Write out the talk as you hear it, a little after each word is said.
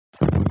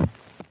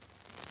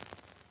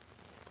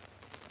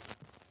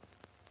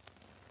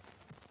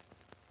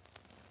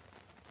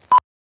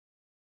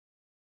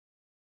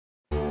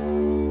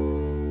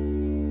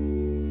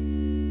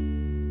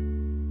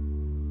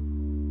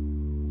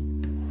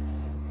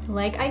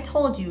Like I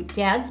told you,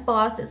 Dad's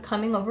boss is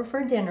coming over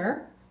for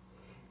dinner.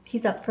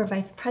 He's up for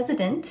vice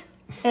president,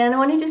 and I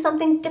want to do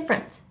something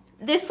different.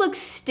 This looks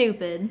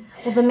stupid.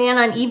 Well, the man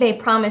on eBay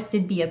promised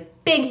it'd be a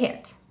big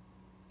hit.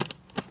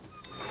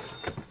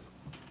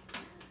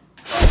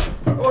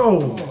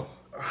 Oh,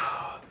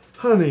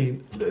 honey,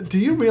 do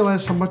you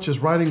realize how much is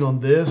riding on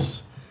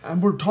this?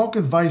 And we're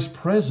talking vice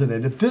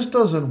president. If this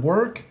doesn't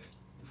work,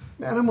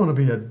 man, I'm gonna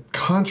be a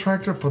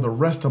contractor for the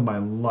rest of my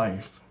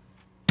life.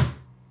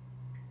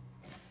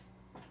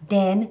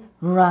 Then,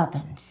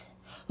 Robbins,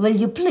 will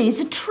you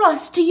please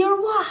trust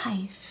your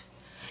wife?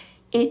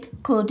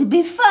 It could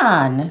be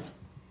fun.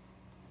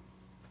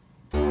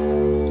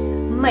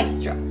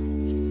 Maestro,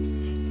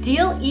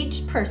 deal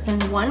each person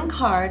one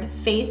card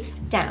face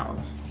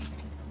down.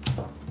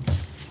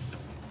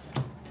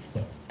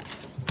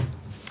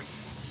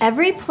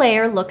 Every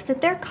player looks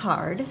at their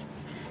card.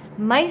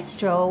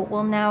 Maestro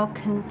will now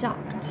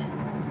conduct.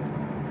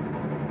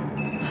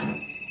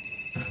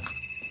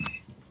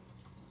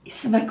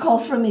 It's my call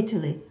from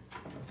Italy.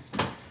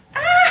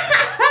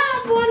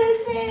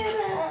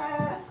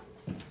 Buonasera!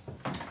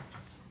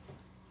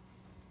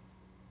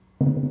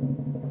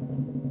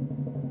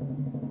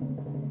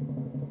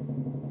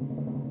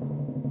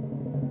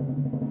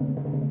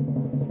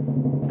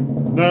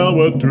 Now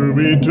what do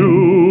we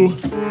do?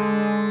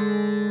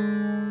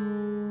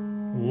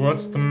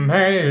 What's the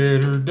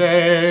matter,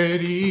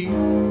 Daddy?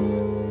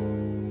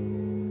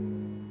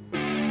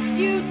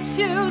 You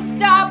two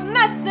stop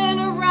messing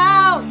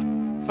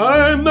around!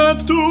 I'm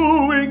not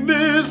doing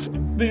this!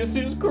 This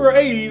is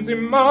crazy,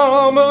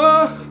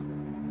 Mama.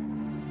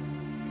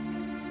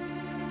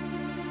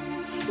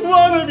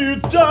 What have you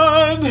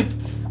done?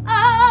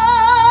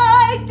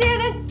 I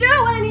didn't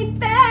do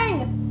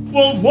anything!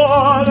 Well,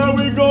 what are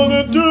we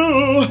gonna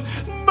do?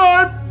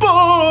 My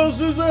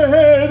boss is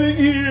ahead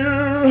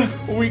here.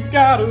 We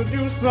gotta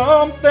do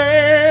something.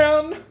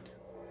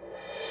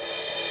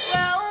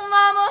 Well,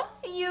 Mama,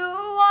 you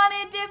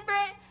wanted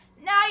different.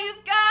 Now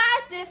you've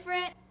got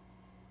different.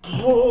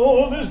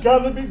 Oh, there's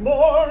gotta be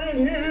more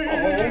in here.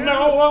 Oh,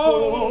 no.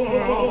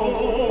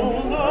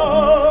 Oh,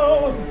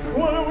 no.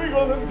 What are we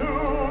gonna do?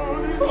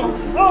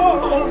 This is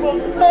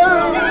horrible.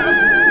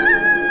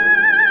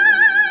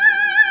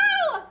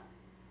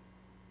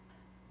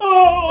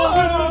 Oh,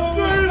 this is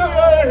crazy.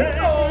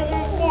 This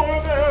is more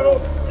now.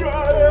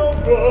 God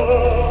help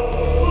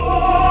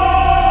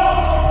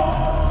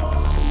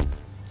us.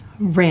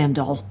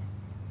 Randall.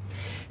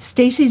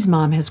 Stacy's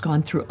mom has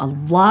gone through a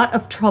lot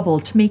of trouble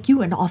to make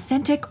you an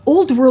authentic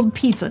old world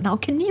pizza. Now,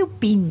 can you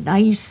be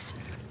nice?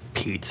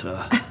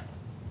 Pizza.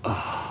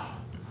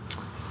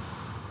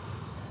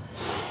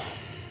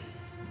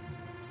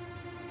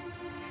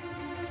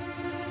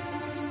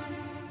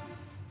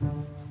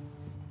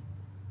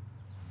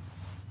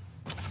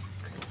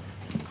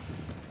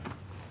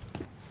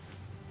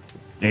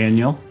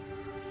 Daniel?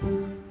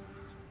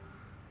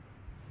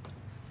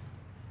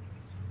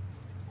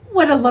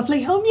 What a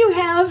lovely home you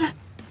have.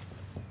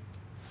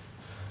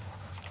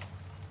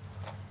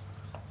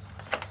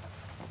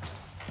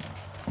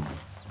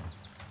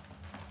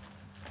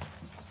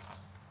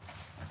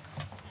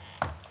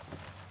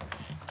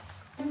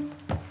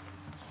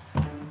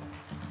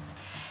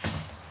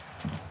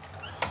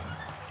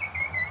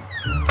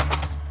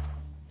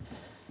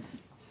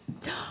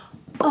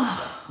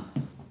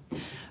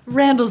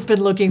 Randall's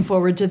been looking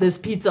forward to this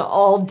pizza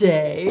all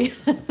day.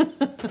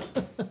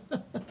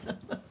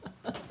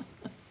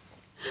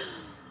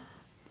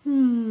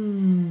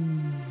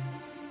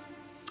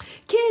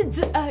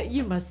 Kids,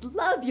 you must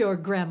love your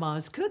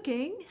grandma's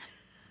cooking.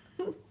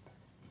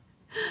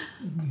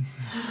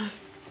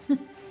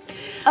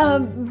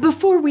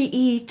 Before we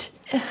eat,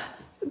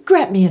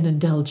 grant me an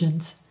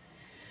indulgence.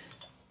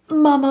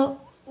 Mama,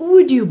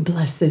 would you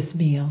bless this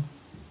meal?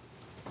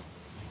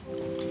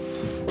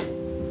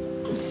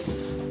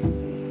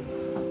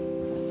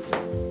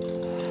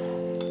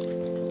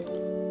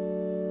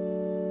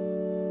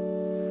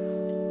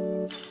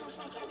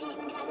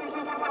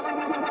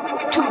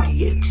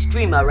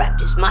 Extreme, I wrapped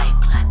his mic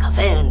like a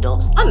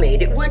vandal. I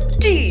made it with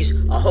D's.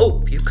 I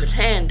hope you could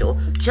handle.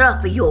 Shut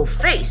up in your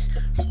face.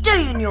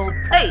 Stay in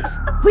your place.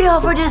 We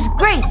offer this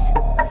grace.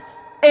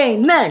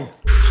 Amen.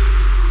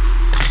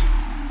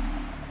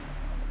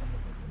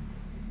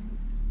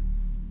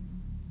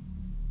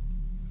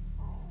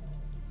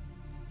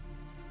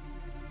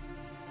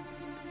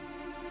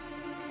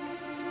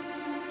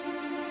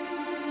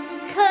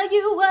 Call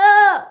you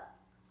up.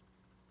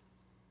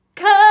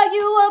 Call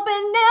you up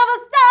and never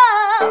stop.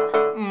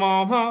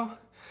 Mama,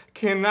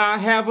 can I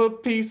have a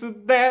piece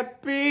of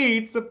that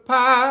pizza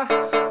pie?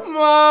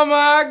 Mama,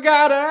 I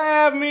gotta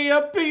have me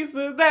a piece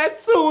of that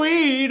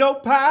sweet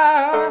old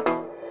pie.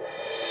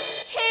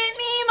 Hit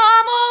me,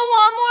 Mama,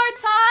 one more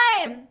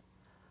time.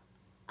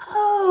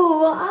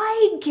 Oh,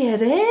 I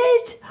get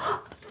it.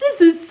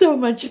 This is so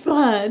much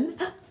fun.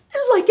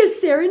 Like a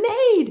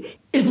serenade.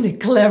 Isn't it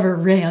clever,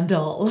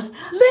 Randall?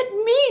 Let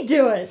me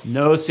do it.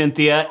 No,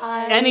 Cynthia.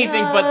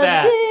 Anything but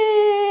that. This.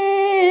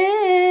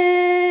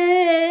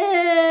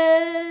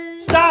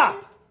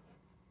 Stop!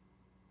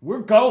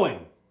 We're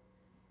going.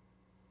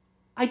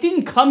 I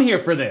didn't come here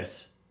for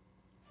this.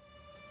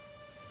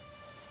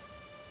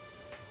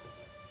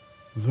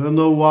 Then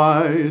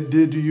why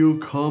did you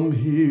come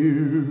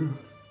here?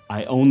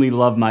 I only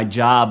love my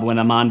job when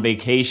I'm on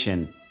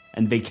vacation,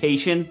 and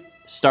vacation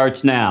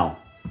starts now.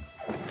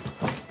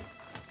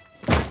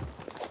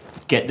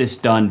 Get this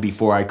done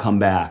before I come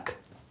back.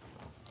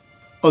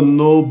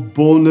 No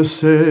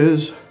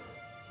bonuses.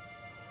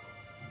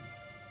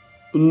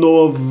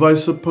 No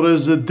vice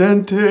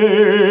presidente.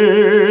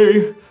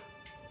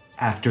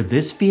 After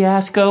this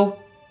fiasco,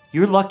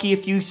 you're lucky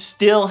if you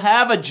still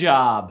have a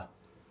job.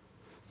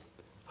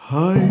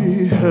 I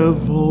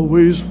have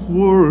always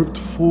worked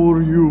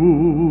for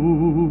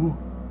you.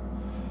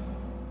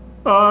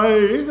 I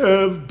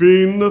have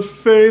been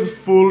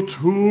faithful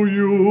to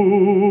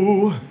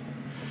you.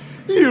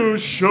 You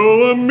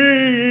show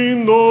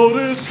me no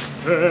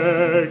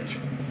respect.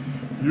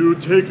 You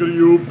take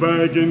your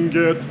bag and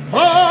get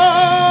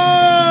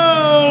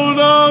out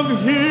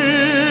of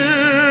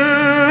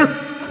here.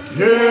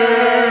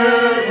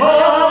 Get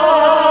out.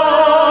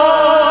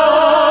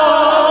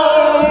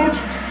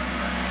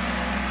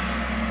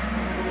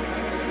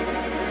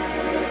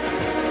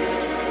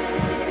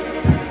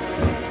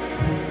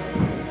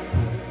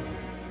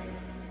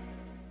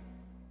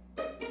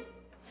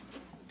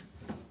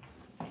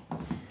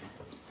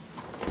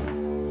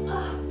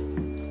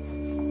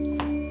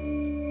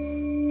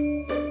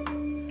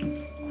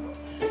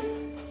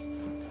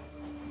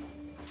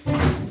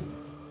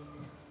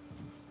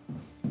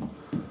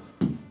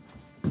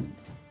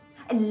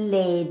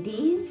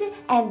 Ladies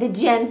and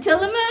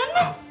gentlemen,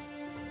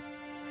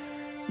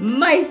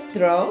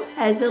 Maestro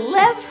has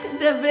left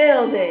the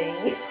building.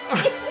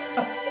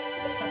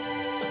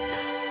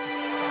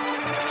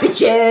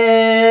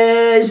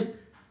 Bitches!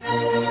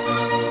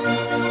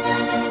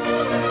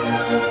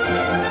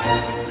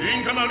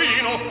 In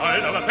canalino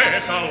hai dalla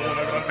testa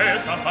una gran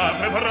festa fa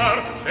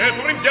preparar. Se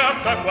tu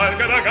rimpiazza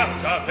qualche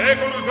ragazza, te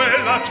con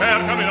quella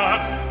cerca menar,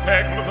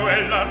 te con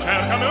quella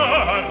cerca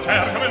menar,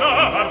 cerca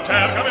menar,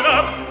 cerca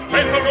menar.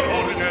 Senza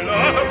orrore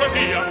nella danza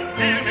sia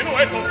il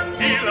minuetto,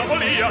 il la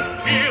follia,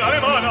 il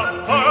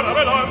alemana, para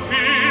velar,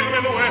 il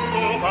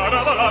minuetto,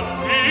 para ballar,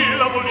 il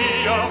la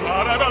follia,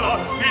 para ballar,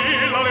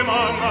 il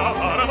alemana,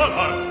 para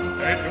ballar.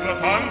 E più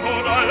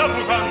frattanto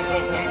dall'altro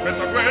canto, con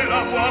questa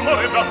quella può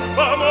amoreggia,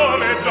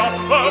 amoreggia,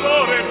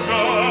 amoreggia.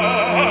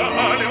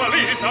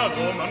 Animalista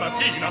domani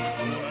mattina.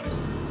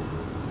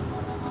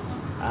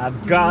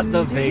 I've got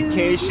the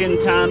vacation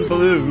time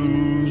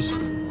blues.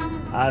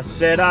 I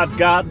said I've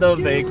got the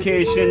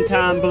vacation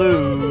time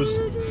blues.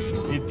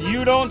 If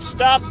you don't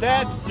stop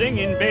that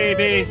singing,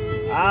 baby,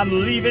 I'm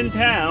leaving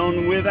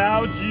town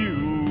without you.